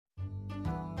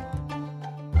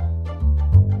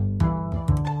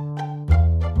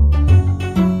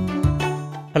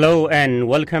Hello and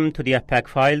welcome to the AfPak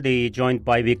File, the joint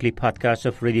bi-weekly podcast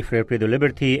of Ready for Radio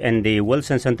Liberty and the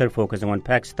Wilson Center focusing on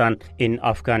Pakistan in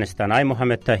Afghanistan. I'm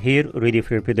Mohammed Tahir, Ready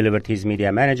for Radio Liberty's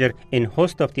media manager and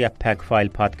host of the AfPak File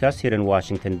podcast here in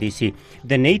Washington, D.C.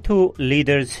 The NATO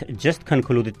leaders just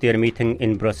concluded their meeting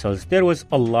in Brussels. There was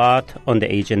a lot on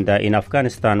the agenda, and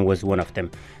Afghanistan was one of them.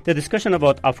 The discussion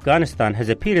about Afghanistan has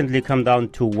apparently come down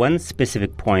to one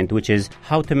specific point, which is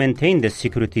how to maintain the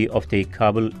security of the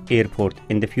Kabul airport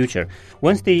in the future.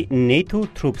 Once the NATO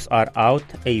troops are out,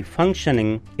 a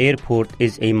functioning airport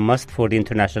is a must for the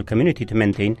international community to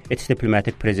maintain its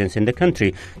diplomatic presence in the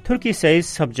country. Turkey says,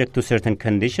 subject to certain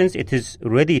conditions, it is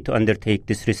ready to undertake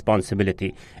this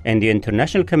responsibility, and the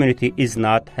international community is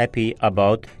not happy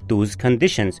about those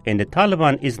conditions, and the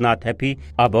Taliban is not happy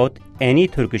about any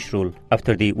Turkish rule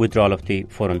after the withdrawal of the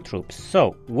foreign troops.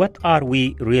 So, what are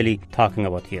we really talking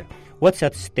about here? What's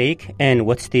at stake and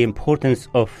what's the importance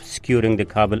of securing the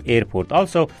Kabul airport?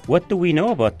 Also, what do we know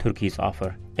about Turkey's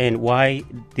offer and why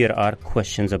there are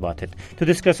questions about it? To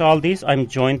discuss all these, I'm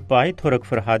joined by Toruk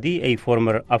Farhadi, a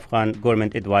former Afghan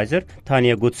government advisor,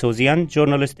 Tanya Gutsozian,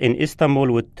 journalist in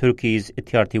Istanbul with Turkey's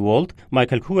TRT World,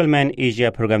 Michael Kugelman,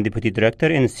 Asia Program Deputy Director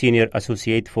and Senior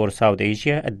Associate for South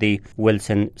Asia at the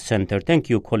Wilson Center. Thank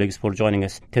you, colleagues, for joining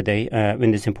us today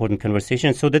in this important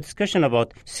conversation. So the discussion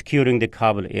about securing the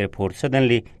Kabul airport,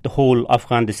 suddenly the whole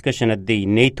Afghan discussion at the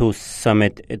NATO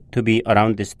summit to be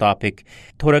around this topic.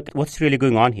 Toruk, what's really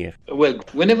going on here? Well,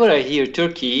 whenever I hear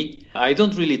Turkey, I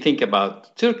don't really think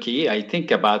about Turkey. I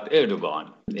think about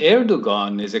Erdogan.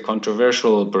 Erdogan is a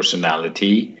controversial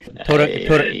personality.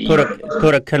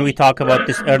 Toruk, can we talk about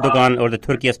this Erdogan or the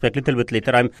Turkey aspect a little bit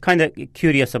later? I'm kind of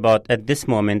curious about, at this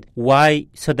moment, why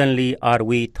suddenly are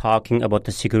we talking about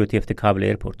the security of the Kabul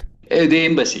airport? The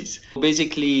embassies.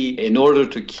 Basically, in order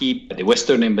to keep the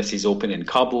Western embassies open in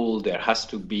Kabul, there has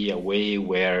to be a way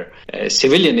where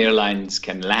civilian airlines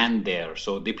can land there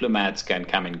so diplomats can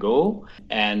come and go.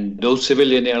 And those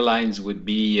civilian airlines would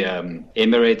be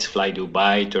Emirates, Fly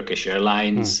Dubai, Turkish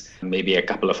Airlines, maybe a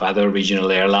couple of other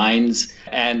regional airlines.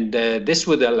 And this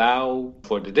would allow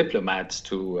for the diplomats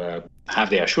to have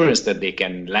the assurance that they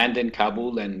can land in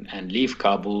Kabul and leave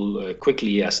Kabul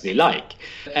quickly as they like.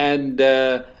 And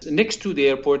next to the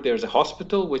airport, there's a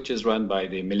hospital which is run by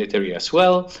the military as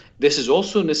well. This is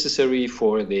also necessary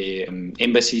for the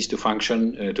embassies to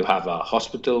function, to have a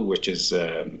hospital which is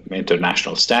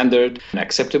international standard and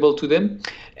acceptable to them.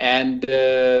 And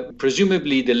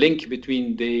presumably the link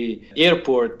between the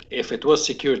airport, if it was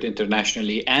secured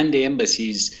internationally, and the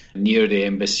embassies near the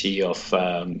embassy of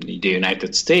the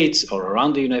United States or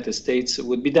around the United States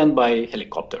would be done by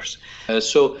helicopters.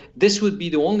 So this would be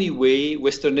the only way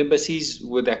Western embassies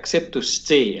would accept to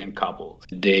stay in Kabul.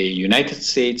 The United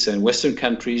States and Western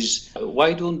countries,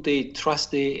 why don't they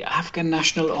trust the Afghan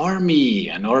National Army,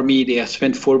 an army they have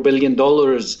spent $4 billion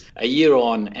a year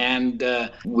on, and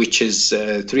which is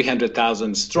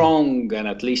 300,000 strong, and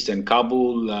at least in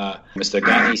Kabul, Mr.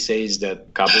 Ghani says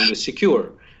that Kabul is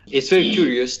secure. It's very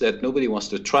curious that nobody wants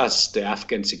to trust the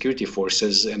Afghan security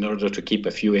forces in order to keep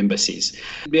a few embassies.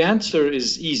 The answer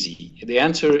is easy. The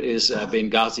answer is a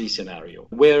Benghazi scenario,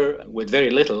 where with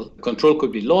very little, control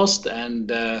could be lost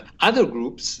and other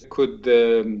groups could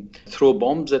throw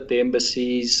bombs at the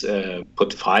embassies,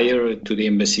 put fire to the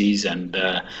embassies. And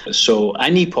so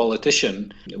any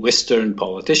politician, Western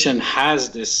politician, has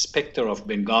this specter of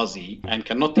Benghazi and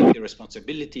cannot take the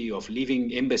responsibility of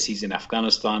leaving embassies in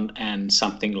Afghanistan and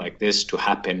something like this to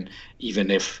happen, even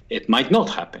if it might not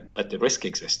happen, but the risk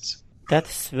exists.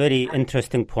 That's a very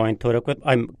interesting point, Toruk.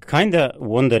 I'm kind of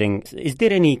wondering, is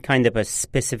there any kind of a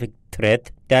specific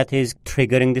threat that is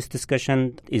triggering this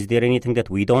discussion? Is there anything that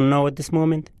we don't know at this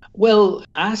moment? Well,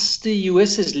 as the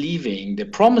U.S. is leaving, the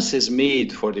promises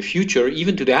made for the future,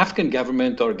 even to the Afghan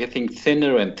government, are getting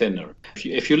thinner and thinner.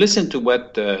 If you listen to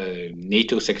what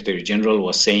NATO Secretary General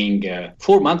was saying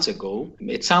 4 months ago,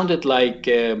 it sounded like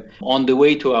on the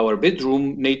way to our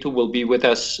bedroom, NATO will be with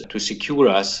us to secure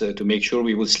us, to make sure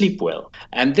we will sleep well.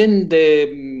 And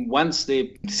then once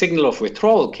the signal of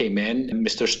withdrawal came in,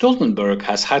 Mr. Stoltenberg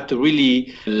has had to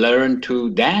really learn to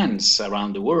dance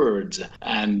around the words.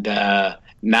 And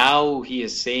now he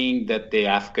is saying that the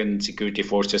Afghan security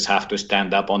forces have to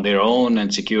stand up on their own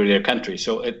and secure their country.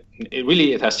 So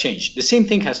It has changed. The same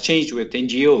thing has changed with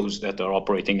NGOs that are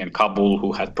operating in Kabul,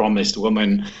 who had promised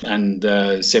women and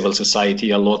civil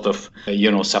society a lot of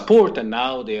support, and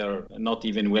now they are not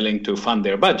even willing to fund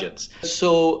their budgets.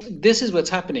 So this is what's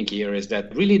happening here, is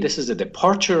that really this is a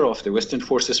departure of the Western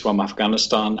forces from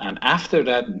Afghanistan, and after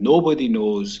that nobody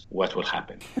knows what will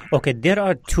happen. Okay, there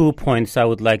are 2 points I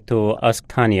would like to ask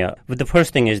Tanya. The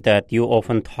first thing is that you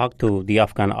often talk to the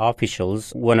Afghan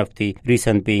officials, one of the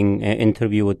recent being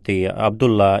interview with the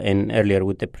Abdullah and earlier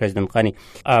with the President Ghani.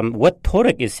 What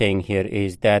Tariq is saying here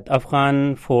is that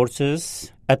Afghan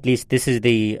forces, at least this is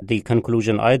the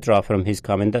conclusion I draw from his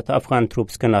comment, that Afghan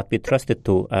troops cannot be trusted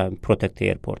to protect the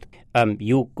airport.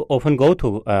 You often go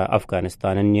to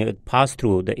Afghanistan and you pass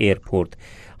through the airport.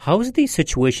 How's the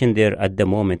situation there at the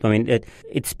moment? I mean,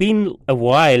 it's been a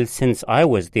while since I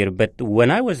was there, but when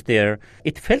I was there,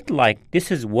 it felt like this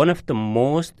is one of the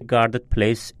most guarded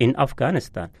places in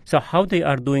Afghanistan. So how they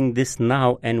are doing this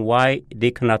now and why they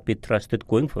cannot be trusted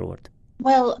going forward?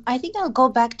 Well, I think I'll go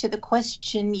back to the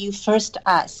question you first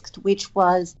asked, which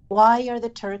was, why are the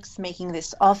Turks making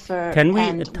this offer? Can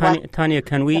we, Tanya,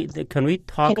 can we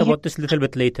talk about this a little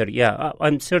bit later? Yeah,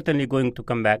 I'm certainly going to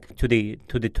come back to the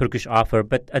Turkish offer,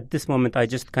 but at this moment, I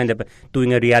just kind of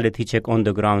doing a reality check on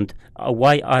the ground.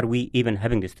 Why are we even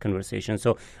having this conversation?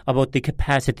 So about the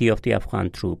capacity of the Afghan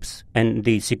troops and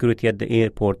the security at the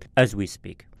airport as we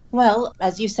speak. Well,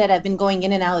 as you said, I've been going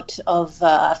in and out of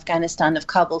Afghanistan, of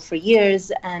Kabul for years,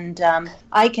 and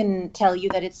I can tell you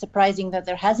that it's surprising that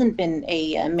there hasn't been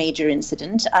a major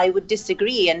incident. I would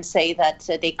disagree and say that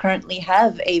they currently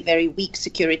have a very weak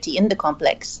security in the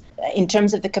complex. In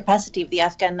terms of the capacity of the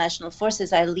Afghan National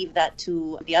Forces, I'll leave that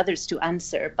to the others to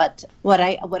answer. But what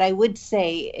I would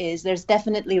say is there's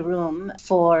definitely room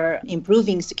for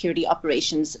improving security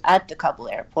operations at the Kabul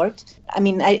airport. I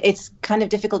mean, it's kind of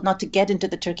difficult not to get into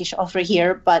the Turkish offer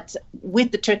here, but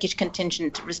with the Turkish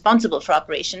contingent responsible for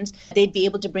operations, they'd be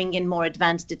able to bring in more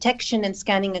advanced detection and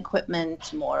scanning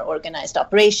equipment, more organized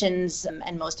operations,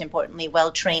 and most importantly,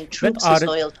 well-trained troops.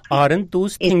 Aren't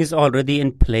those things already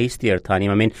in place there,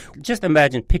 Tanya? I mean, just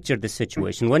picture the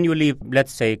situation. When you leave,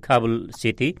 let's say, Kabul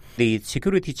city, the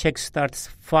security check starts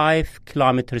 5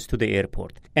 kilometers to the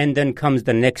airport. And then comes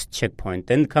the next checkpoint,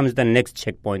 then comes the next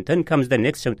checkpoint, then comes the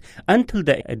next checkpoint. Until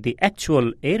the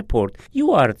actual airport,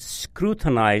 you are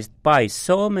scrutinized by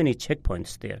so many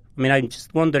checkpoints there. I mean, I'm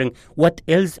just wondering what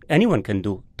else anyone can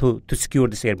do to secure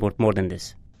this airport more than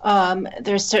this.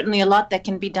 There's certainly a lot that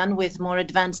can be done with more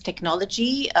advanced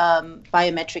technology,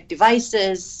 biometric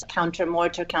devices,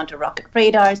 counter-mortar, counter-rocket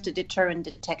radars to deter and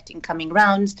detect incoming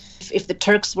rounds. If the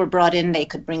Turks were brought in, they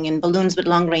could bring in balloons with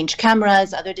long-range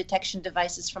cameras, other detection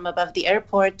devices from above the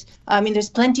airport. I mean,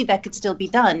 there's plenty that could still be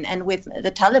done. And with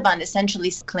the Taliban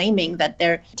essentially claiming that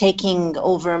they're taking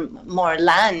over more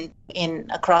land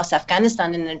across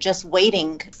Afghanistan and they're just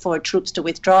waiting for troops to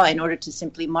withdraw in order to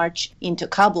simply march into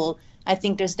Kabul, I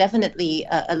think there's definitely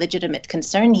a legitimate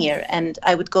concern here. And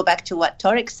I would go back to what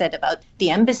Tariq said about the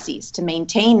embassies to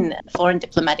maintain foreign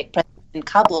diplomatic presence in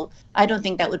Kabul. I don't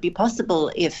think that would be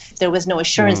possible if there was no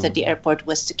assurance that the airport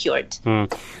was secured.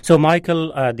 So,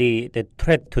 Michael, the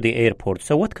threat to the airport.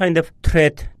 So what kind of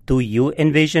threat do you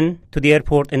envision to the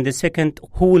airport? And the second,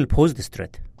 who will pose this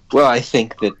threat? Well, I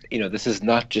think that, this is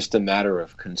not just a matter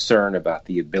of concern about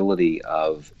the ability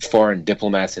of foreign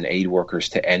diplomats and aid workers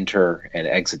to enter and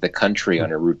exit the country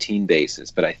on a routine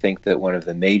basis, but I think that one of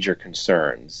the major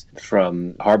concerns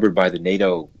harbored by the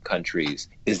NATO countries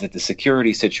is that the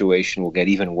security situation will get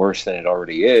even worse than it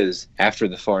already is after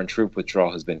the foreign troop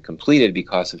withdrawal has been completed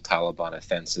because of Taliban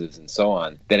offensives and so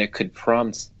on, that it could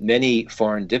prompt many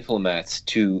foreign diplomats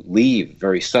to leave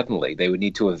very suddenly. They would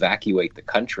need to evacuate the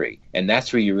country. And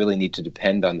that's where you really need to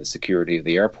depend on the security of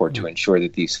the airport to ensure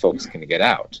that these folks can get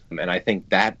out. And I think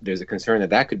that there's a concern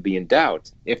that could be in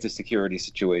doubt if the security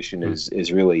situation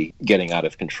is really getting out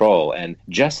of control. And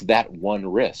just that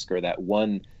one risk, or that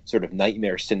one sort of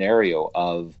nightmare scenario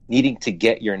of needing to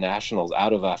get your nationals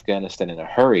out of Afghanistan in a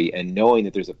hurry and knowing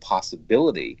that there's a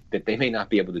possibility that they may not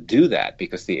be able to do that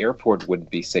because the airport wouldn't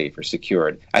be safe or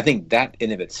secured. I think that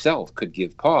in of itself could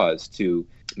give pause to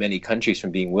many countries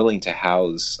from being willing to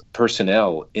house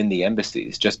personnel in the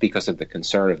embassies just because of the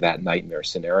concern of that nightmare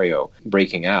scenario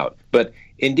breaking out. But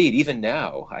indeed, even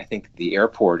now, I think the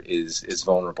airport is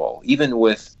vulnerable, even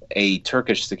with a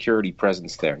Turkish security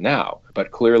presence there now.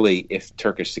 But clearly, if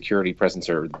Turkish security presence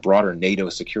or broader NATO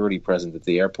security presence at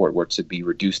the airport were to be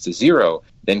reduced to zero,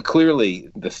 then clearly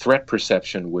the threat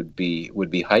perception would be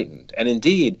heightened. And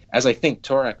indeed, as I think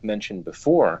Tariq mentioned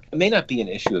before, it may not be an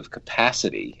issue of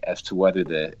capacity as to whether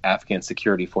the Afghan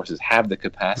security forces have the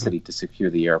capacity to secure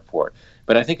the airport, but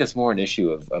But I think it's more an issue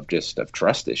of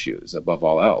trust issues above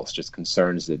all else, just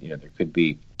concerns that, there could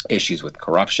be issues with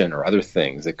corruption or other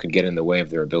things that could get in the way of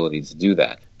their ability to do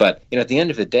that. But at the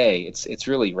end of the day, it's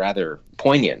really rather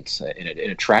poignant in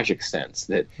a tragic sense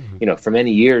that for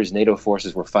many years NATO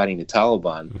forces were fighting the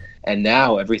Taliban, and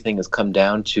now everything has come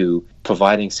down to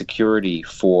providing security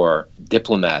for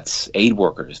diplomats, aid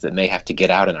workers that may have to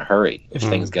get out in a hurry if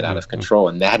things get out of control,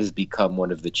 and that has become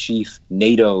one of the chief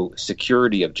NATO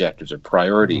security objectives or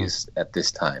priorities at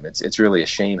this time. It's really a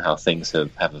shame how things have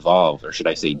evolved, or should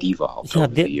I say devolved over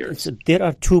the years. There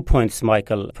are 2 points,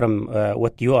 Michael, from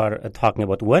what you are talking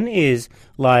about. One is,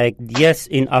 yes,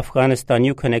 in Afghanistan,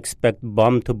 you can expect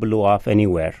bomb to blow off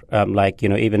anywhere.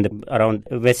 Even around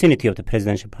vicinity of the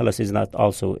presidential palace is not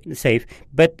also safe.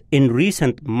 But in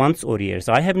recent months or years,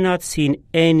 I have not seen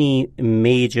any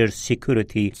major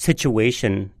security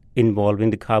situation involving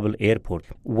the Kabul airport.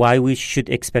 Why we should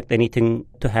expect anything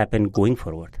to happen going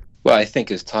forward? Well, I think,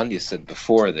 as Tanya said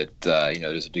before, that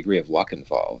there's a degree of luck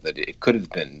involved, that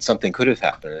something could have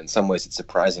happened. In some ways, it's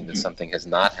surprising that something has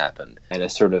not happened, and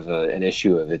it's sort of an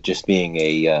issue of it just being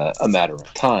a matter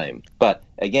of time. But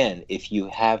again, if you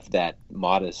have that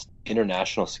modest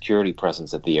international security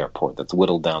presence at the airport that's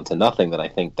whittled down to nothing, then I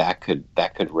think that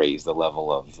could raise the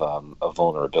level of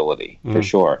vulnerability for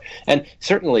sure. And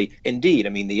certainly, indeed,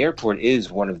 the airport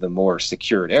is one of the more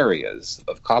secured areas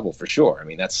of Kabul for sure.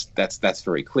 That's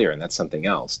very clear, and that's something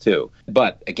else too.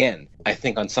 But again, I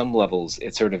think on some levels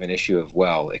it's sort of an issue of,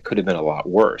 it could have been a lot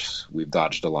worse. We've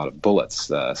dodged a lot of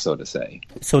bullets, so to say.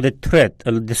 So the threat,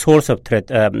 the source of threat,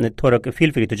 Torok,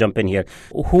 feel free to jump in here.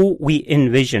 Who we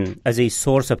envision as a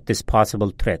source of this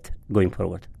possible threat going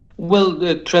forward?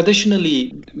 Well,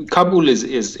 traditionally, Kabul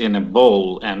is in a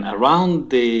bowl, and around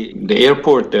the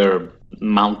airport there are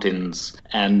mountains.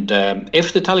 And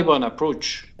if the Taliban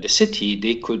approach the city,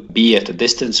 they could be at a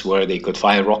distance where they could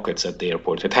fire rockets at the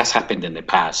airport. It has happened in the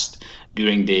past.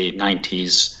 During the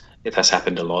 90s, it has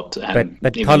happened a lot.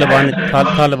 But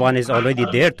Taliban is already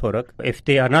there, Torok. If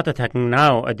they are not attacking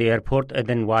now at the airport,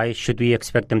 then why should we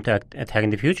expect them to attack in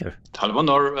the future? Taliban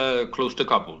are close to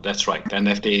Kabul, that's right. And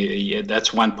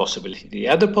that's one possibility. The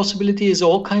other possibility is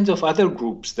all kinds of other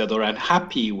groups that are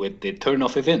unhappy with the turn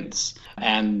of events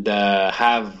and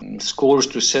have scores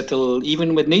to settle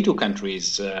even with NATO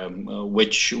countries,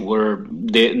 which were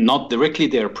not directly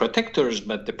their protectors,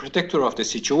 but the protector of the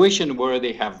situation where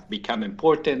they have become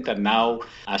important. And now,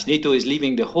 as NATO is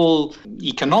leaving, the whole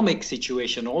economic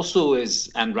situation also is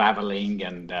unraveling.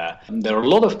 And there are a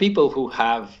lot of people who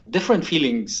have different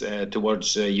feelings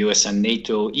towards US and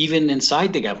NATO, even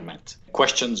inside the government.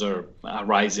 Questions are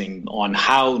arising on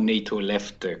how NATO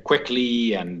left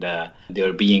quickly, and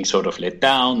they're being sort of let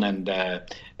down, and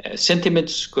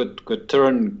sentiments could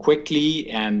turn quickly.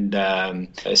 And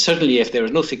certainly, if there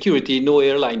is no security, no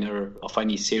airliner of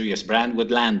any serious brand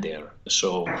would land there.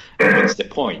 So what's the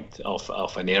point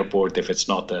of an airport if it's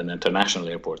not an international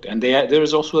airport? And there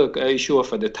is also an issue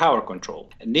of the tower control.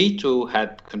 NATO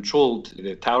had controlled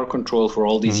the tower control for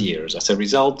all these years. As a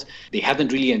result, they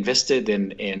hadn't really invested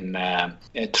in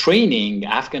training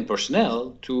Afghan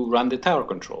personnel to run the tower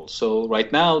control. So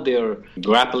right now they're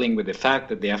grappling with the fact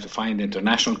that they have to find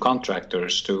international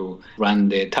contractors to run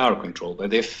the tower control.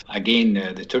 But if, again,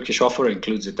 the Turkish offer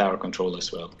includes the tower control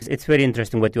as well. It's very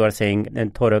interesting what you are saying,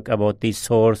 and Torok, about the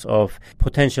source of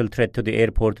potential threat to the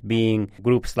airport being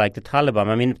groups like the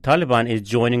Taliban. Taliban is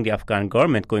joining the Afghan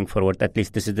government going forward. At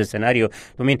least this is the scenario.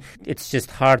 It's just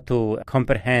hard to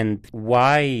comprehend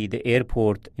why the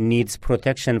airport needs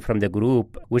protection from the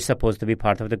group which is supposed to be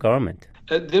part of the government.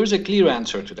 There's a clear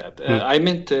answer to that. I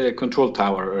meant control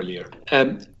tower earlier.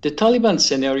 The Taliban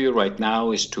scenario right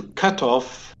now is to cut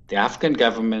off the Afghan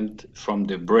government from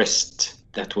the breast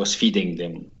that was feeding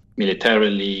them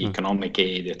militarily, economic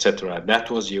aid, etc. That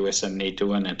was US and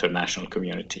NATO and international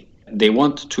community. They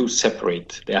want to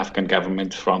separate the Afghan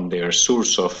government from their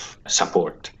source of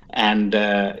support. And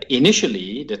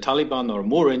initially, the Taliban are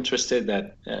more interested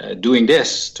at doing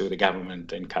this to the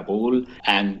government in Kabul.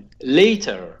 And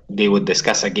later, they would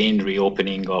discuss again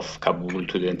reopening of Kabul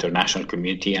to the international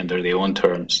community under their own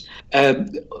terms.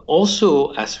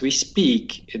 Also, as we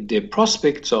speak, the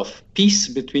prospects of peace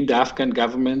between the Afghan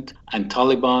government and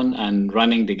Taliban and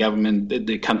running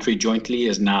the country jointly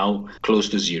is now close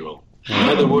to zero. In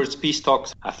other words, peace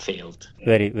talks have failed.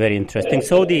 Very, very interesting.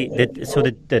 So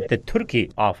the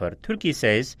Turkey offer. Turkey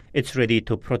says it's ready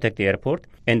to protect the airport,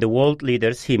 and the world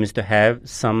leader seems to have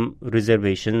some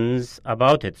reservations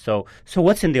about it. So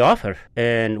what's in the offer,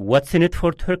 and what's in it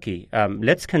for Turkey?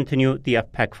 Let's continue the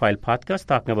AfPak File podcast,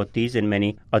 talking about these and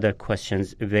many other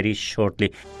questions very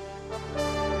shortly.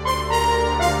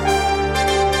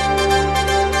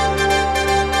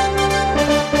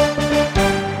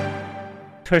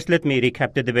 First, let me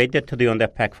recap the debate that today on the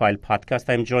AfPak File podcast.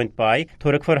 I'm joined by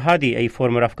Tarek Farhadi, a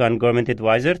former Afghan government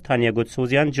advisor, Tanya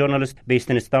Gutsouzian, journalist based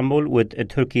in Istanbul with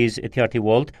Turkey's TRT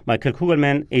World, Michael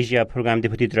Kugelman, Asia Program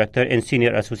Deputy Director and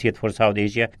Senior Associate for South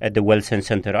Asia at the Wilson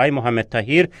Center. I'm Mohammed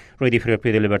Tahir, Ready for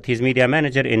Free Liberties Media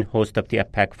Manager and host of the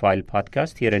AfPak File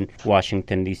podcast here in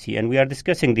Washington, D.C. And we are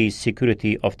discussing the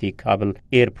security of the Kabul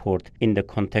airport in the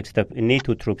context of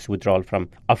NATO troops withdrawal from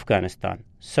Afghanistan.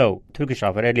 So, Turkish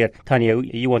offer earlier, Tanya,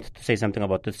 you wanted to say something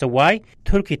about this. So why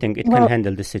Turkey think it can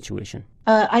handle this situation?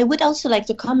 I would also like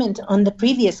to comment on the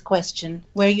previous question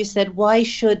where you said, why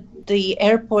should the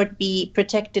airport be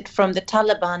protected from the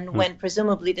Taliban when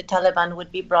presumably the Taliban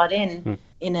would be brought in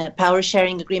a power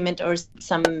sharing agreement or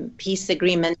some peace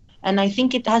agreement? And I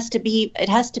think it has to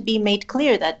be made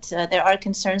clear that there are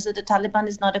concerns that the Taliban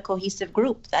is not a cohesive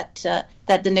group, that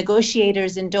the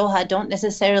negotiators in Doha don't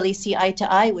necessarily see eye to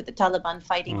eye with the Taliban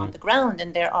fighting on the ground,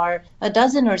 and there are a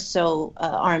dozen or so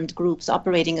armed groups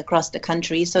operating across the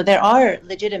country. So there are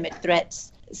legitimate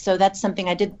threats. So that's something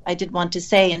I did want to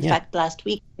say. In fact, last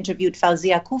week I interviewed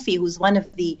Fawzia Kufi, who's one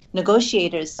of the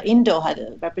negotiators in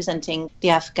Doha representing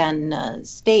the Afghan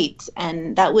state.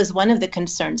 And that was one of the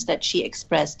concerns that she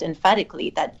expressed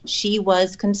emphatically, that she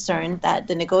was concerned that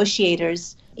the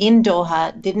negotiators in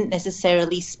Doha didn't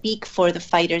necessarily speak for the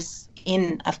fighters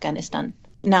in Afghanistan.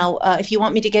 Now, if you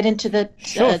want me to get into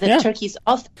Turkey's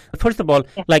offer. First of all,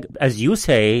 as you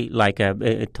say,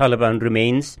 Taliban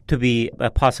remains to be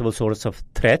a possible source of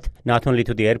threat, not only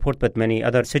to the airport, but many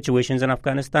other situations in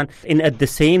Afghanistan. And at the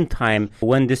same time,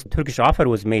 when this Turkish offer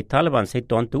was made, Taliban said,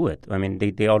 don't do it. I mean,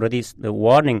 they already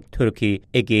warning Turkey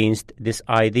against this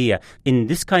idea. In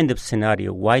this kind of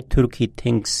scenario, why Turkey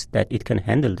thinks that it can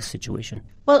handle the situation?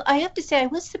 Well, I have to say I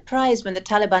was surprised when the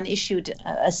Taliban issued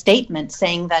a statement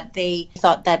saying that they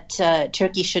thought that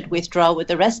Turkey should withdraw with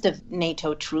the rest of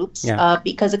NATO troops,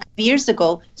 because a couple years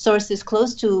ago, sources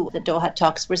close to the Doha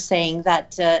talks were saying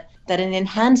that an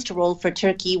enhanced role for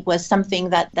Turkey was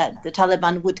something that the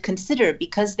Taliban would consider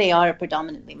because they are a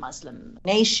predominantly Muslim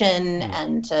nation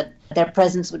and their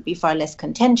presence would be far less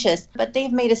contentious. But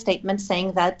they've made a statement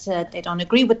saying that they don't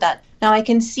agree with that. Now, I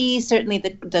can see certainly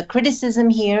the criticism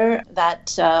here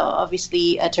that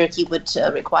obviously Turkey would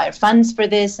require funds for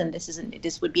this, and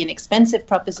this would be an expensive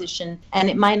proposition, and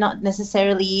it might not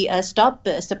necessarily stop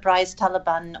surprise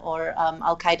Taliban or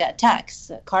Al-Qaeda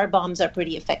attacks. Car bombs are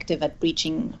pretty effective at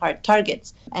breaching hard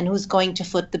targets. And who's going to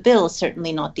foot the bill?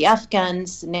 Certainly not the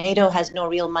Afghans. NATO has no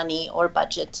real money or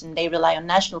budget, and they rely on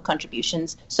national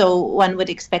contributions. So one would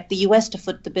expect the U.S. to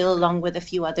foot the bill along with a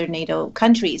few other NATO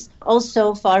countries.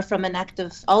 Also, far from an act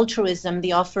of altruism,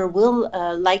 the offer will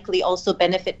likely also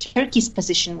benefit Turkey's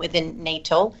position within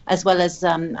NATO, as well as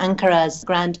Ankara's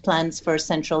grand plans for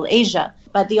Central Asia.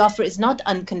 But the offer is not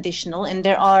unconditional, and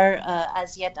there are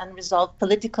as yet unresolved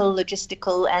political,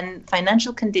 logistical, and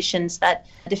financial conditions that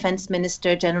Defense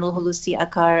Minister General Hulusi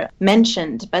Akar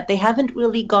mentioned. But they haven't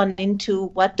really gone into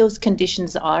what those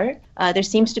conditions are. There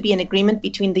seems to be an agreement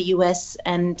between the U.S.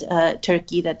 and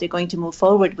Turkey that they're going to move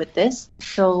forward with this.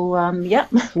 So,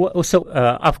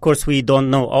 of course, we don't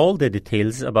know all the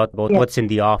details about what's in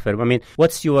the offer. I mean,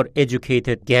 what's your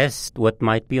educated guess what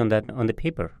might be on the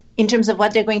paper? In terms of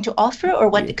what they're going to offer or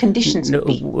what the conditions would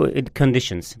be?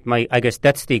 Conditions. I guess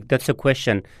that's a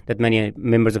question that many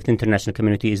members of the international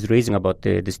community is raising about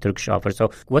this Turkish offer.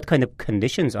 So what kind of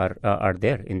conditions are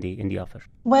there in the offer?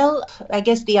 Well, I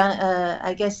guess the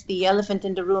elephant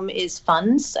in the room is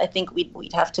funds. I think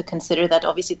we'd have to consider that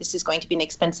obviously this is going to be an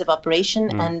expensive operation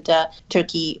and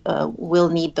Turkey will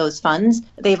need those funds.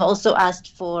 They've also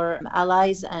asked for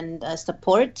allies and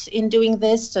support in doing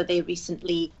this. So they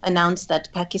recently announced that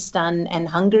Pakistan and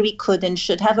Hungary could and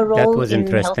should have a role in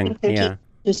helping Turkey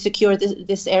to secure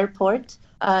this airport.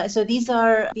 So these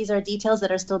are details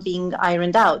that are still being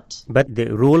ironed out. But the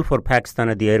role for Pakistan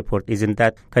at the airport, isn't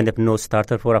that kind of no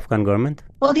starter for Afghan government?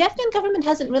 Well, the Afghan government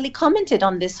hasn't really commented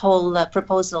on this whole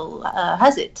proposal,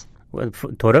 has it? Well,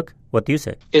 Tarek, what do you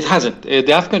say? It hasn't.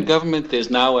 The Afghan government is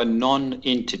now a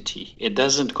non-entity. It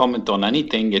doesn't comment on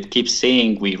anything. It keeps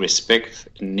saying we respect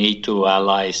NATO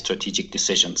allies' strategic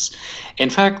decisions. In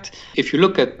fact, if you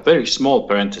look at very small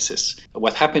parentheses,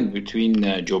 what happened between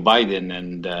Joe Biden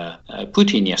and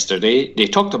Putin yesterday, they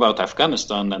talked about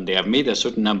Afghanistan and they have made a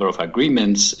certain number of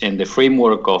agreements in the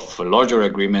framework of larger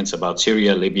agreements about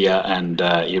Syria, Libya, and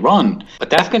Iran.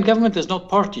 But the Afghan government is not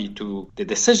party to the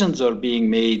decisions that are being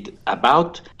made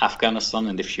about Afghanistan Afghanistan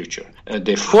in the future.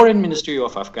 The Foreign Ministry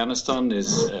of Afghanistan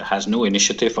has no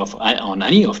initiative on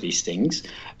any of these things.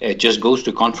 It just goes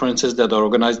to conferences that are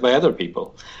organized by other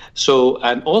people. So,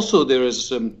 and also there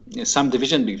is some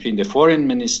division between the foreign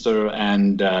minister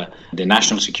and the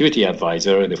national security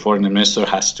advisor. The foreign minister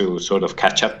has to sort of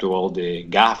catch up to all the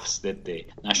gaffes that the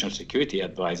national security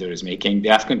advisor is making. The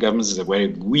Afghan government is a very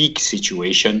weak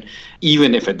situation,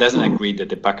 even if it doesn't agree that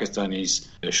the Pakistanis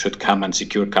should come and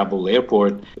secure Kabul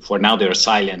airport. For now, they're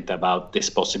silent about this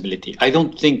possibility. I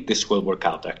don't think this will work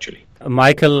out, actually.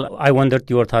 Michael, I wondered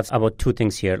your thoughts about two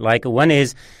things here. Like, one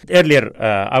is, earlier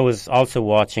I was also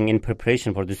watching, in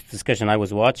preparation for this discussion, I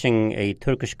was watching a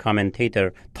Turkish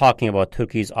commentator talking about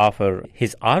Turkey's offer.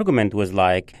 His argument was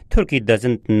like, Turkey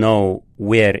doesn't know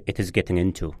where it is getting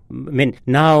into. I mean,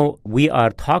 now we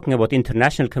are talking about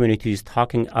international communities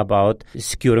talking about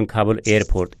securing Kabul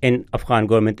airport, and Afghan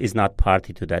government is not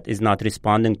party to that, is not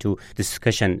responding to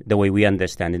discussion the way we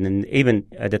understand it. And even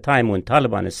at the time when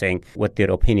Taliban is saying what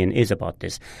their opinion is about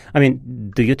this. I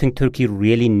mean, do you think Turkey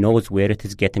really knows where it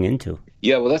is getting into?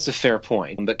 Yeah, well, that's a fair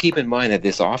point. But keep in mind that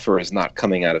this offer is not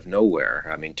coming out of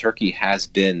nowhere. I mean, Turkey has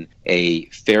been a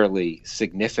fairly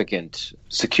significant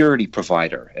security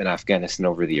provider in Afghanistan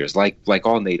over the years, like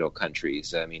all NATO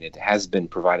countries. I mean, it has been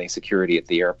providing security at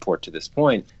the airport to this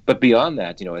point. But beyond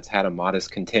that, it's had a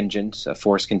modest contingent, a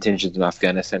force contingent in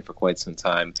Afghanistan for quite some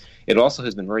time. It also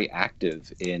has been very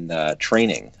active in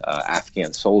training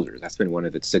Afghan soldiers. That's been one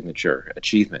of its signature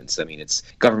achievements. I mean, its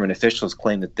government officials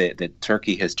claim that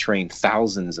Turkey has trained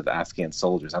thousands of Afghan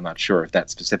soldiers. I'm not sure if that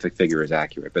specific figure is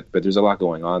accurate, but there's a lot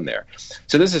going on there.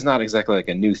 So this is not exactly like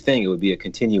a new thing. It would be a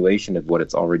continuation of what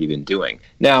it's already been doing.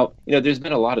 Now, there's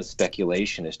been a lot of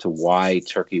speculation as to why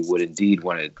Turkey would indeed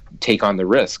want to take on the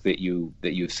risk that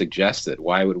you've suggested.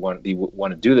 Why would want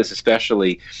to do this,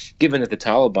 especially given that the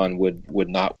Taliban would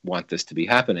not want this to be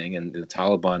happening, and the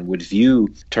Taliban would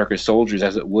view Turkish soldiers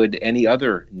as it would any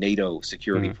other NATO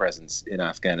security presence in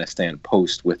Afghanistan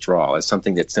post-withdrawal as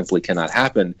something that simply cannot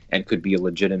happen and could be a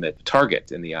legitimate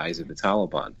target in the eyes of the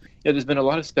Taliban. There's been a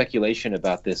lot of speculation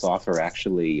about this offer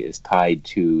actually is tied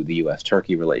to the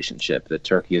U.S.-Turkey relationship, that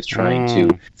Turkey is trying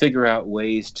to figure out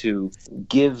ways to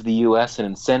give the U.S. an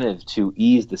incentive to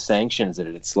ease the sanctions that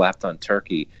it had slapped on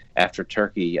Turkey after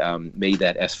Turkey made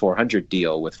that S-400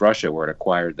 deal with Russia, where it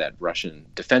acquired that Russian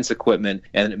defense equipment.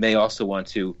 And it may also want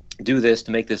to do this,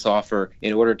 to make this offer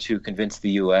in order to convince the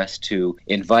U.S. to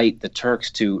invite the Turks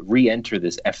to re-enter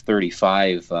this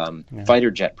F-35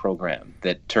 fighter jet program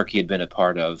that Turkey had been a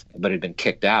part of, but had been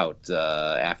kicked out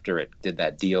after it did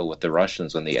that deal with the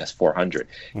Russians on the S-400.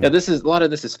 Now, a lot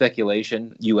of this is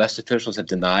speculation. U.S. officials have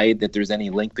denied that there's any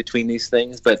link between these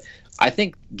things, but I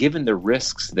think given the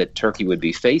risks that Turkey would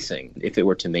be facing if it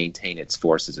were to maintain its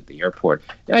forces at the airport,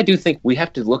 I do think we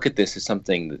have to look at this as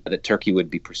something that Turkey would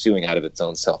be pursuing out of its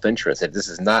own self-interest. That this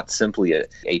is not simply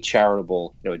a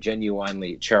charitable, a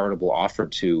genuinely charitable offer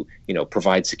to,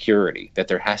 provide security. That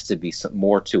there has to be some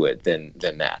more to it than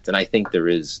that. And I think there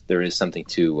is something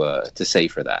to say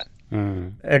for that.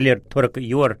 Earlier, Turk,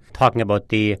 you were talking about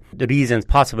the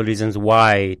possible reasons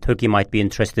why Turkey might be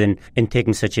interested in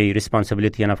taking such a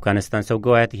responsibility in Afghanistan. So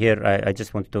go ahead here. I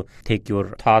just wanted to take your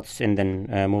thoughts and then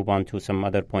move on to some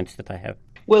other points that I have.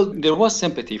 Well, there was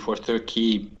sympathy for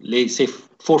Turkey, let's say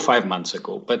 4 or 5 months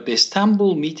ago, but the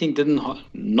Istanbul meeting didn't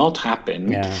not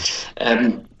happen. Yeah.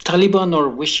 Taliban are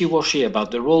wishy-washy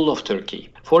about the role of Turkey.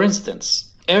 For instance,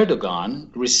 Erdogan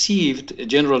received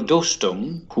General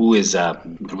Dostum, who is a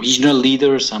regional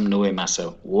leader. Some know him as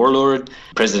a warlord.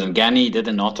 President Ghani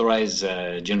didn't authorize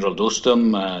General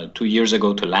Dostum 2 years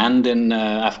ago to land in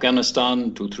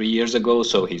Afghanistan, 2-3 years ago,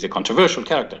 so he's a controversial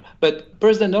character. But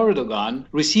President Erdogan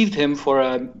received him for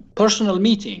a personal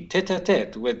meeting,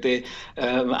 tete-a-tete, with the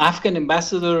Afghan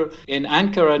ambassador in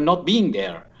Ankara not being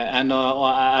there. And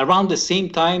around the same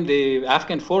time, the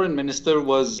Afghan foreign minister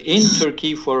was in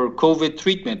Turkey for COVID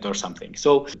treatment or something.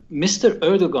 So Mr.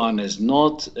 Erdogan is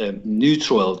not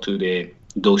neutral to the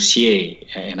dossier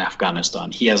in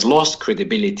Afghanistan. He has lost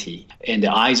credibility in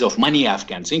the eyes of many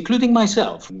Afghans, including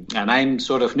myself. And I'm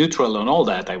sort of neutral on all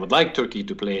that. I would like Turkey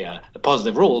to play a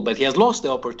positive role, but he has lost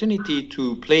the opportunity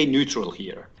to play neutral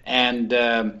here. And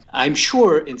I'm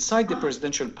sure inside the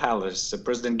presidential palace,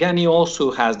 President Ghani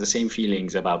also has the same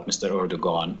feelings about Mr.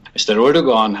 Erdogan. Mr.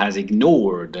 Erdogan has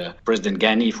ignored President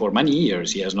Ghani for many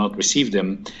years. He has not received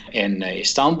him in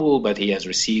Istanbul, but he has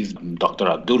received Dr.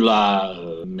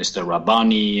 Abdullah, Mr.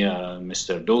 Rabbani,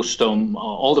 Mr. Dostum,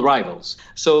 all the rivals.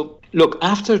 So, look,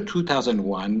 after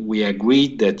 2001, we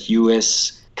agreed that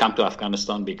U.S. come to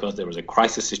Afghanistan because there was a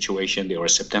crisis situation, there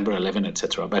was September 11,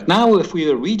 etc. But now if we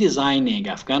are redesigning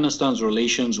Afghanistan's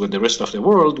relations with the rest of the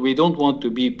world, we don't want to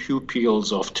be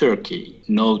pupils of Turkey.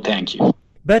 No, thank you.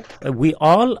 But we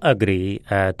all agree,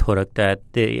 Torek, that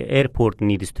the airport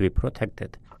needs to be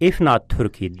protected. If not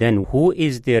Turkey, then who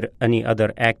is there any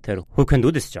other actor who can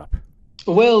do this job?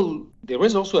 Well, there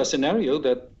is also a scenario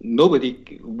that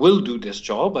nobody will do this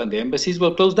job and the embassies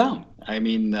will close down. I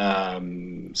mean,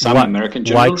 some American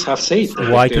generals have said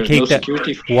why to take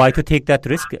that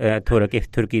risk, Torek,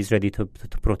 if Turkey is ready to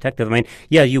protect it? I mean,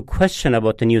 yeah, you question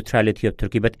about the neutrality of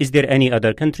Turkey, but is there any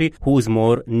other country who is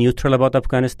more neutral about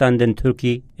Afghanistan than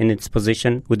Turkey in its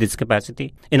position with its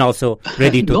capacity and also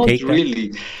ready to take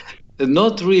that?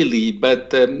 Not really,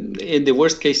 but in the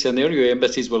worst case scenario,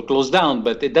 embassies will close down,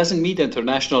 but it doesn't mean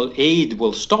international aid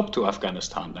will stop to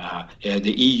Afghanistan.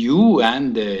 The EU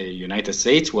and the United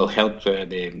States will help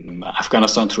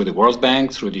Afghanistan through the World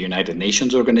Bank, through the United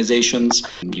Nations organizations.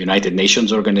 United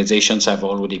Nations organizations have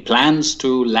already plans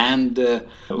to land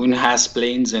UNHAS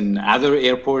planes in other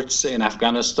airports in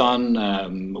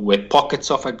Afghanistan with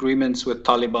pockets of agreements with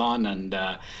Taliban,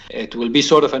 and it will be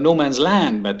sort of a no man's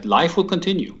land, but life will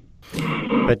continue.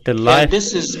 But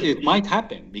it might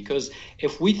happen because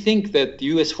if we think that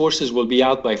U.S. forces will be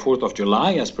out by 4th of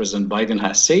July, as President Biden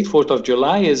has said, 4th of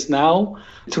July is now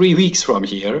 3 weeks from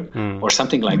here or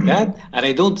something like that. And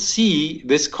I don't see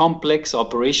this complex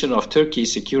operation of Turkey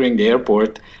securing the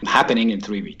airport happening in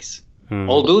 3 weeks.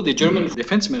 Although the German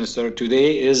defense minister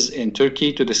today is in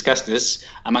Turkey to discuss this,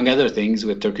 among other things,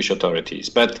 with Turkish authorities.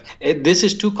 But this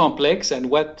is too complex, and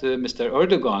what Mr.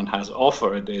 Erdogan has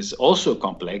offered is also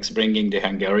complex, bringing the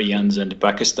Hungarians and the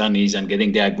Pakistanis and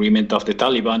getting the agreement of the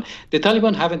Taliban. The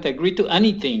Taliban haven't agreed to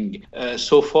anything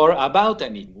so far about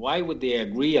anything. Why would they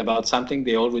agree about something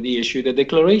they already issued a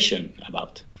declaration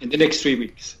about in the next 3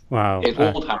 weeks? Wow. It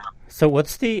won't happen. So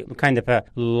what's the kind of a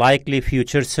likely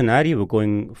future scenario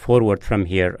going forward from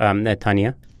here,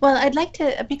 Tanya? Well, I'd like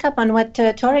to pick up on what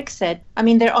Torek said. I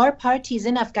mean, there are parties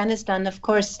in Afghanistan, of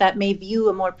course, that may view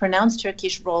a more pronounced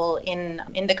Turkish role in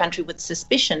the country with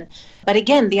suspicion. But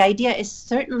again, the idea is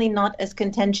certainly not as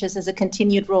contentious as a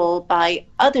continued role by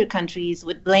other countries,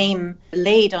 with blame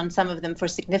laid on some of them for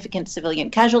significant civilian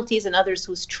casualties and others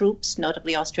whose troops,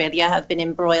 notably Australia, have been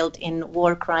embroiled in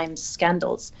war crimes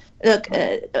scandals. Look,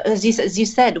 as you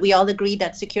said, we all agree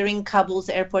that securing Kabul's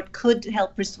airport could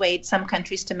help persuade some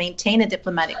countries to maintain a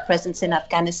diplomatic presence in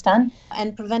Afghanistan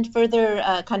and prevent further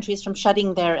countries from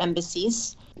shutting their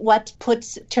embassies. What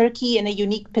puts Turkey in a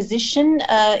unique position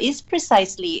is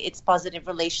precisely its positive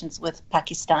relations with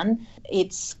Pakistan.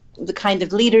 It's the kind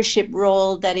of leadership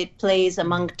role that it plays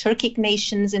among Turkic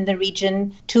nations in the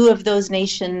region. 2 of those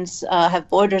nations have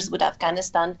borders with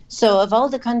Afghanistan. So of all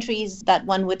the countries that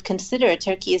one would consider,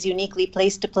 Turkey is uniquely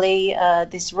placed to play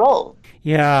this role.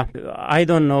 Yeah, I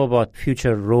don't know about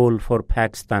future role for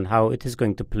Pakistan, how it is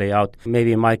going to play out.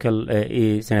 Maybe Michael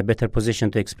is in a better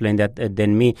position to explain that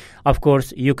than me. Of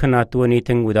course, you cannot do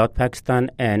anything without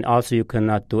Pakistan, and also you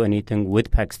cannot do anything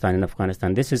with Pakistan in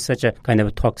Afghanistan. This is such a kind of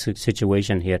a toxic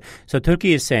situation here. So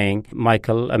Turkey is saying,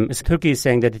 Michael, Turkey is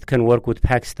saying that it can work with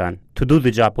Pakistan to do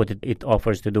the job what it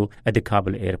offers to do at the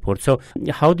Kabul airport. So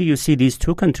how do you see these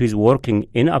 2 countries working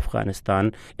in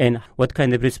Afghanistan, and what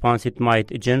kind of response it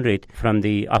might generate from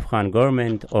the Afghan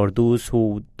government or those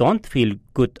who don't feel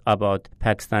good about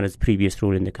Pakistan's previous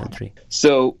rule in the country?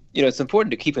 So, it's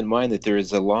important to keep in mind that there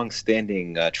is a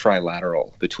long-standing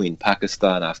trilateral between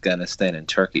Pakistan, Afghanistan, and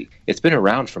Turkey. It's been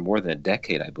around for more than a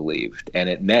decade, I believe, and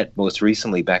it met most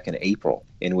recently back in April,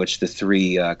 in which the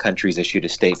 3 countries issued a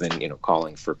statement,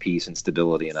 calling for peace and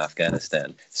stability in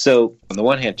Afghanistan. So, on the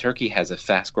one hand, Turkey has a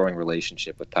fast-growing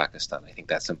relationship with Pakistan. I think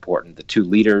that's important. The 2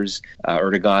 leaders,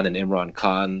 Erdogan and Imran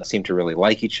Khan, seem to really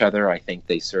like each other. I think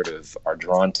they sort of are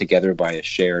drawn together by a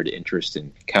shared interest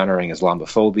in countering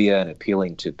Islamophobia and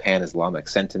appealing to pan-Islamic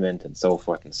sentiment and so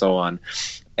forth and so on.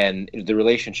 And the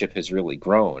relationship has really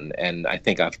grown. And I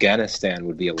think Afghanistan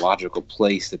would be a logical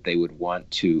place that they would want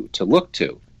to look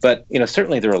to. But,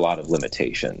 certainly there are a lot of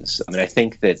limitations. I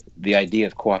think that the idea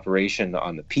of cooperation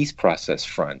on the peace process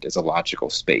front is a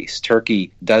logical space.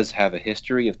 Turkey does have a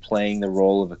history of playing the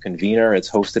role of a convener.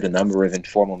 It's hosted a number of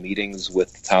informal meetings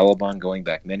with the Taliban going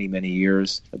back many, many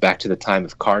years, back to the time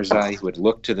of Karzai, who had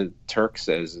looked to the Turks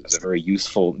as a very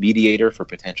useful mediator for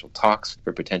potential talks,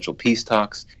 for potential peace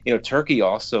talks. Turkey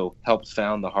also helped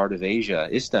found the Heart of Asia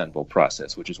Istanbul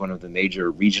process, which is one of the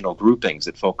major regional groupings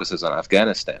that focuses on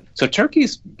Afghanistan. So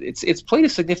Turkey's it's played a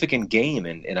significant game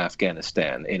in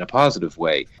Afghanistan in a positive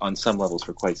way on some levels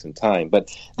for quite some time. But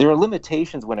there are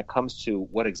limitations when it comes to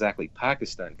what exactly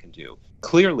Pakistan can do.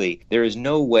 Clearly, there is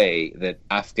no way that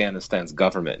Afghanistan's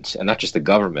government, and not just the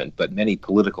government, but many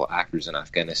political actors in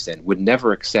Afghanistan, would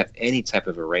never accept any type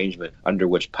of arrangement under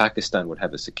which Pakistan would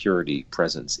have a security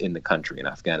presence in the country, in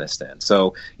Afghanistan.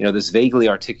 So, this vaguely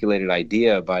articulated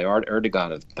idea by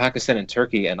Erdogan of Pakistan and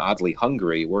Turkey and oddly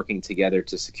Hungary working together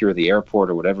to secure the airport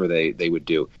or whatever they would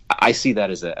do, I see that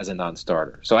as a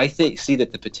non-starter. So I see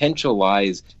that the potential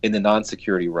lies in the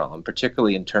non-security realm,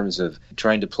 particularly in terms of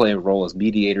trying to play a role as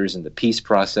mediators in the peace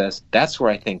process. That's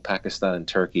where I think Pakistan and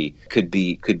Turkey could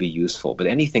be useful. But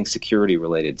anything security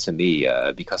related to me,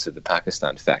 because of the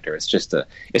Pakistan factor, it's just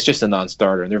a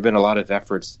non-starter. And there have been a lot of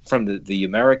efforts from the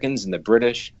Americans and the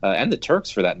British and the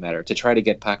Turks, for that matter, to try to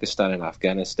get Pakistan and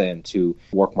Afghanistan to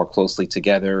work more closely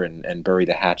together and bury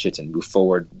the hatchet and move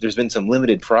forward. There's been some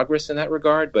limited progress in that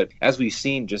regard, but as we've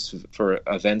seen just for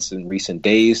events in recent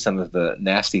days, some of the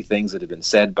nasty things that have been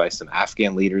said by some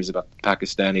Afghan leaders about the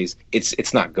Pakistanis,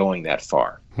 it's not going that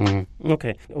far.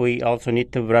 Okay. We also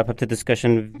need to wrap up the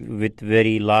discussion with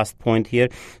very last point here.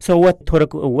 So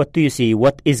what do you see?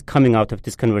 What is coming out of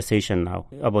this conversation now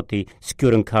about the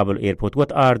securing Kabul airport?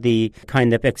 What are the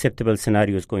kind of acceptable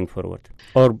scenarios going forward,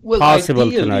 or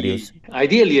possible scenarios?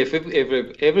 Ideally, if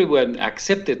everyone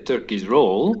accepted Turkey's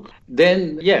role,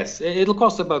 then yes, it'll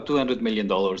cost about $200 million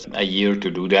a year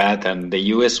to do that, and the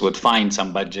U.S. would find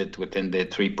some budget within the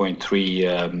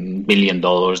 $3.3 billion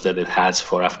that it has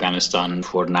for Afghanistan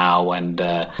for now and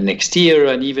next year.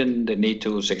 And even the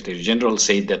NATO Secretary General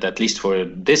said that at least for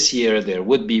this year there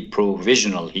would be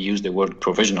provisional, he used the word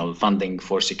provisional, funding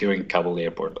for securing Kabul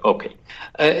airport. Okay.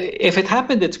 If it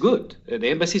happened, it's good. The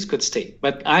embassies could stay.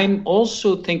 But I'm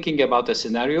also thinking about a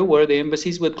scenario where the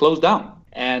embassies would close down.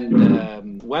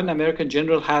 And one American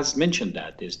general has mentioned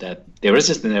is that there is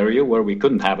a scenario where we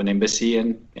couldn't have an embassy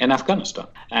in Afghanistan.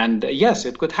 And yes,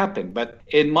 it could happen. But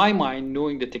in my mind,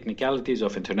 knowing the technicalities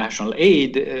of international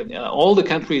aid, all the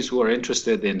countries who are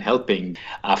interested in helping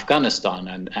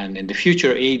Afghanistan and in the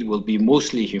future aid will be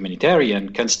mostly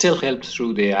humanitarian, can still help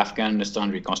through the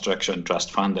Afghanistan Reconstruction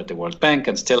Trust Fund at the World Bank,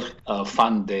 and still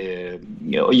fund the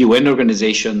UN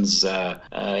organizations,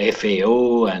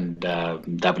 FAO and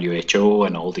WHO,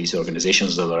 and all these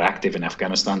organizations that are active in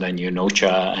Afghanistan, and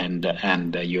UNOCHA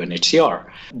and UNHCR.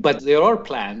 But there are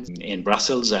plans in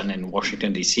Brussels and in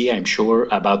Washington, D.C., I'm sure,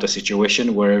 about a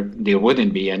situation where there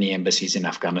wouldn't be any embassies in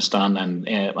Afghanistan, and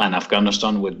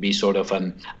Afghanistan would be sort of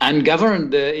an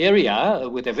ungoverned area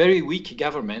with a very weak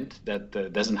government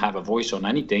that doesn't have a voice on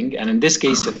anything. And in this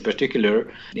case in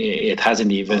particular, it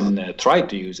hasn't even tried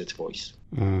to use its voice.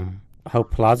 How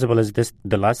plausible is this,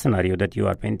 the last scenario that you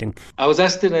are painting? I was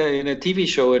asked in a TV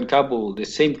show in Kabul, the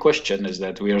same question, is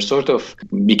that we are sort of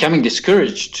becoming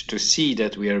discouraged to see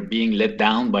that we are being let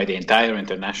down by the entire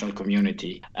international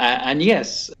community. And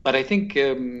yes, but I think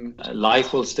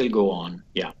life will still go on.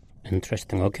 Yeah.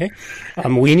 Interesting. Okay.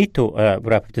 We need to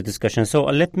wrap up the discussion. So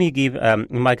let me give a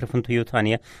microphone to you,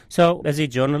 Tanya. So as a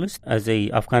journalist, as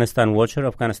a Afghanistan watcher,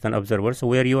 Afghanistan observer, so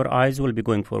where your eyes will be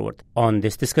going forward on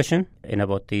this discussion and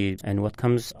what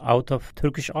comes out of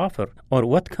Turkish offer, or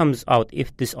what comes out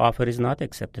if this offer is not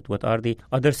accepted? What are the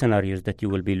other scenarios that you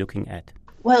will be looking at?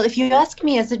 Well, if you ask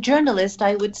me as a journalist,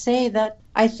 I would say that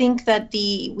I think that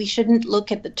we shouldn't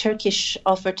look at the Turkish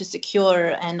offer to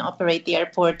secure and operate the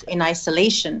airport in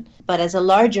isolation, but as a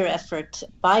larger effort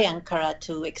by Ankara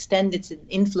to extend its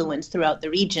influence throughout the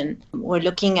region. We're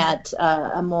looking at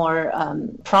a more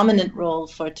prominent role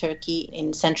for Turkey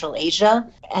in Central Asia,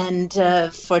 and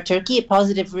for Turkey, a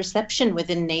positive reception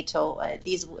within NATO.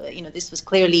 This was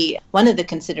clearly one of the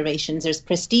considerations. There's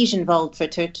prestige involved for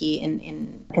Turkey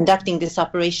in conducting this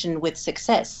operation with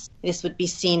success. This would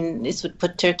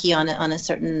put Turkey on a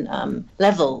certain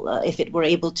level if it were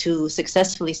able to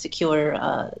successfully secure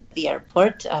the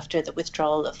airport after the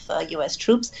withdrawal of U.S.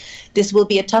 troops. This will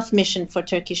be a tough mission for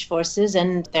Turkish forces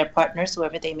and their partners,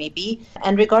 whoever they may be.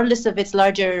 And regardless of its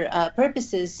larger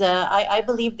purposes, I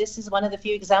believe this is one of the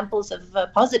few examples of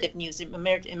positive news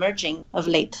emerging of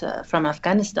late from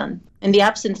Afghanistan. In the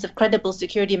absence of credible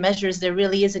security measures, there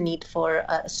really is a need for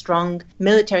a strong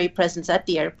military presence at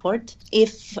the airport,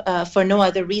 if for no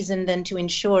other reason than to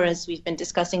ensure, as we've been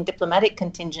discussing, diplomatic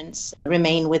contingents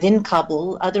remain within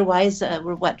Kabul. Otherwise,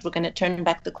 we're going to turn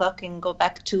back the clock and go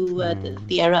back to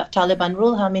the era of Taliban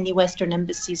rule. How many Western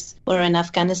embassies were in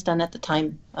Afghanistan at the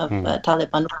time of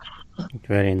Taliban rule?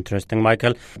 Very interesting,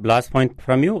 Michael. Last point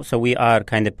from you. So we are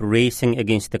kind of racing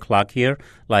against the clock here.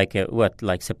 Like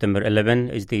September 11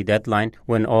 is the deadline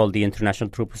when all the international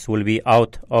troops will be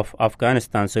out of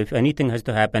Afghanistan. So if anything has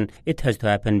to happen, it has to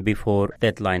happen before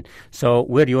deadline. So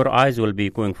where your eyes will be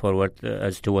going forward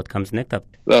as to what comes next up?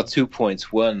 Well, 2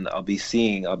 points. One, I'll be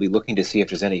looking to see if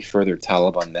there's any further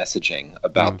Taliban messaging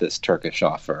about this Turkish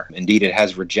offer. Indeed, it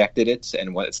has rejected it,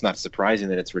 and it's not surprising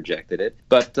that it's rejected it.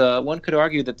 But one could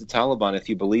argue that the Taliban, if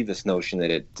you believe this notion that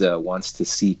it wants to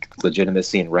seek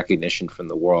legitimacy and recognition from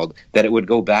the world, that it would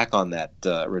go back on that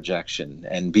rejection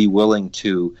and be willing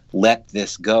to let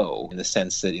this go in the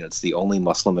sense that it's the only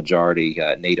Muslim majority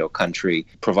NATO country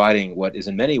providing what is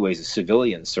in many ways a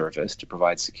civilian service to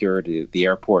provide security at the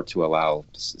airport to allow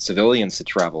civilians to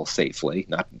travel safely,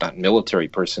 not military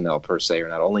personnel per se, or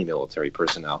not only military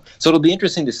personnel. So it'll be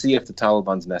interesting to see if the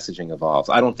Taliban's messaging evolves.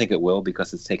 I don't think it will,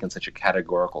 because it's taken such a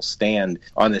categorical stand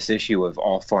on this issue of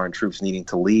all foreign troops needing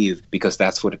to leave because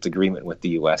that's what its agreement with the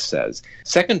U.S. says.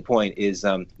 Second point is,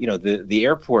 the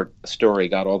airport story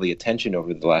got all the attention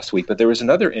over the last week, but there was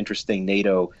another interesting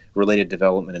NATO-related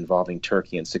development involving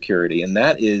Turkey and security, and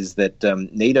that is that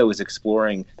NATO is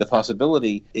exploring the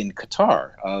possibility in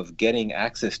Qatar of getting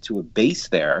access to a base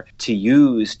there to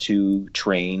use to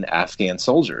train Afghan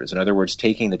soldiers. In other words,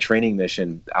 taking the training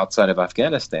mission outside of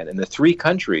Afghanistan. And the three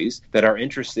countries that are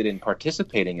interested in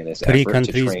participating in this effort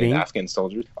to train Afghan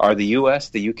soldiers are the U.S.,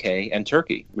 the U.K., and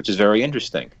Turkey, which is very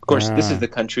interesting. Of course, this is the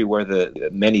country where the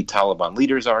many Taliban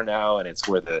leaders are now, and it's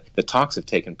where the talks have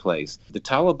taken place. The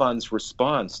Taliban's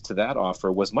response to that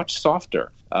offer was much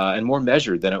softer and more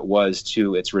measured than it was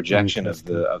to its rejection of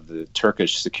the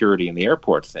Turkish security in the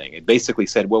airport thing. It basically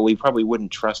said, well, we probably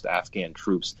wouldn't trust Afghan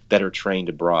troops that are trained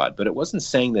abroad. But it wasn't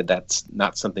saying that that's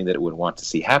not something that it would want to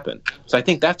see happen. So I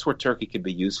think that's where Turkey could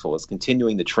be useful, is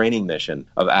continuing the training mission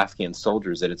of Afghan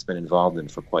soldiers that it's been involved in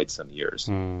for quite some years.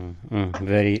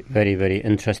 Very, very, very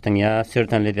interesting. Yeah,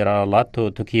 certainly there are a lot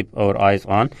to keep our eyes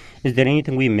on. Is there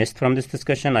anything we missed from this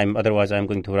discussion? Otherwise, I'm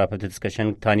going to wrap up the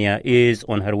discussion. Tanya is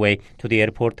on her way to the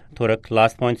airport. Torek,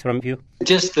 last points from you?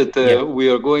 Just that we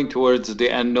are going towards the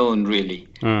unknown, really.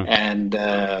 And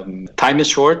time is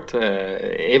short.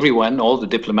 All the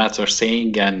diplomats are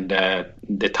saying, and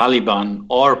the Taliban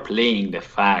are playing the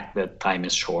fact that time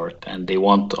is short, and they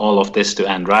want all of this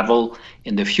to unravel.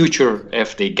 In the future,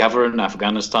 if they govern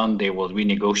Afghanistan, they will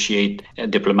renegotiate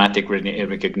diplomatic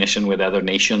recognition with other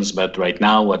nations. But right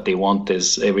now, what they want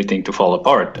is everything to fall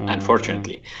apart,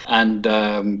 unfortunately. And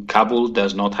Kabul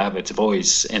does not have its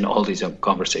voice in all these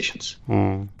conversations.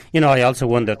 I also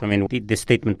wondered, the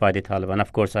statement by the Taliban,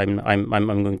 of course, I'm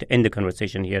going to end the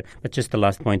conversation here, but just the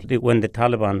last point, when the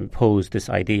Taliban posed this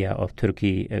idea of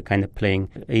Turkey kind of playing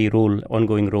a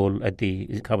ongoing role at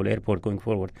the Kabul airport going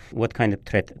forward, what kind of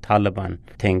threat Taliban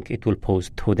think it will pose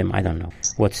to them? I don't know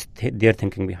what's their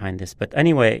thinking behind this. But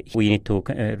anyway, we need to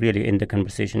really end the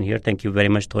conversation here. Thank you very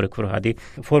much, Torek Furhadi,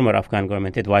 former Afghan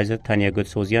government advisor, Tanya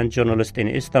Goodsosian, journalist in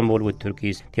Istanbul with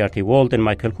Turkey's TRT World, and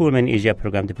Michael Kuhlman, Asia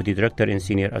Program Deputy Director and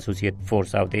Senior Associate for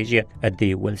South Asia at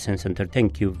the Wilson Center.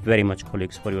 Thank you very much,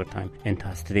 colleagues, for your time and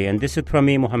task today. And this is from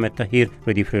me, Mohammed Tahir,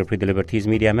 Radio Free Europe Liberty's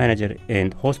media manager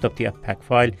and host of the AfPak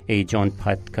File, a joint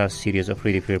podcast series of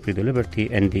Radio Free Europe Liberty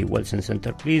and the Wilson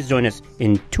Center. Please join us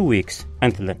in 2 weeks.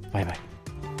 Until then, bye-bye.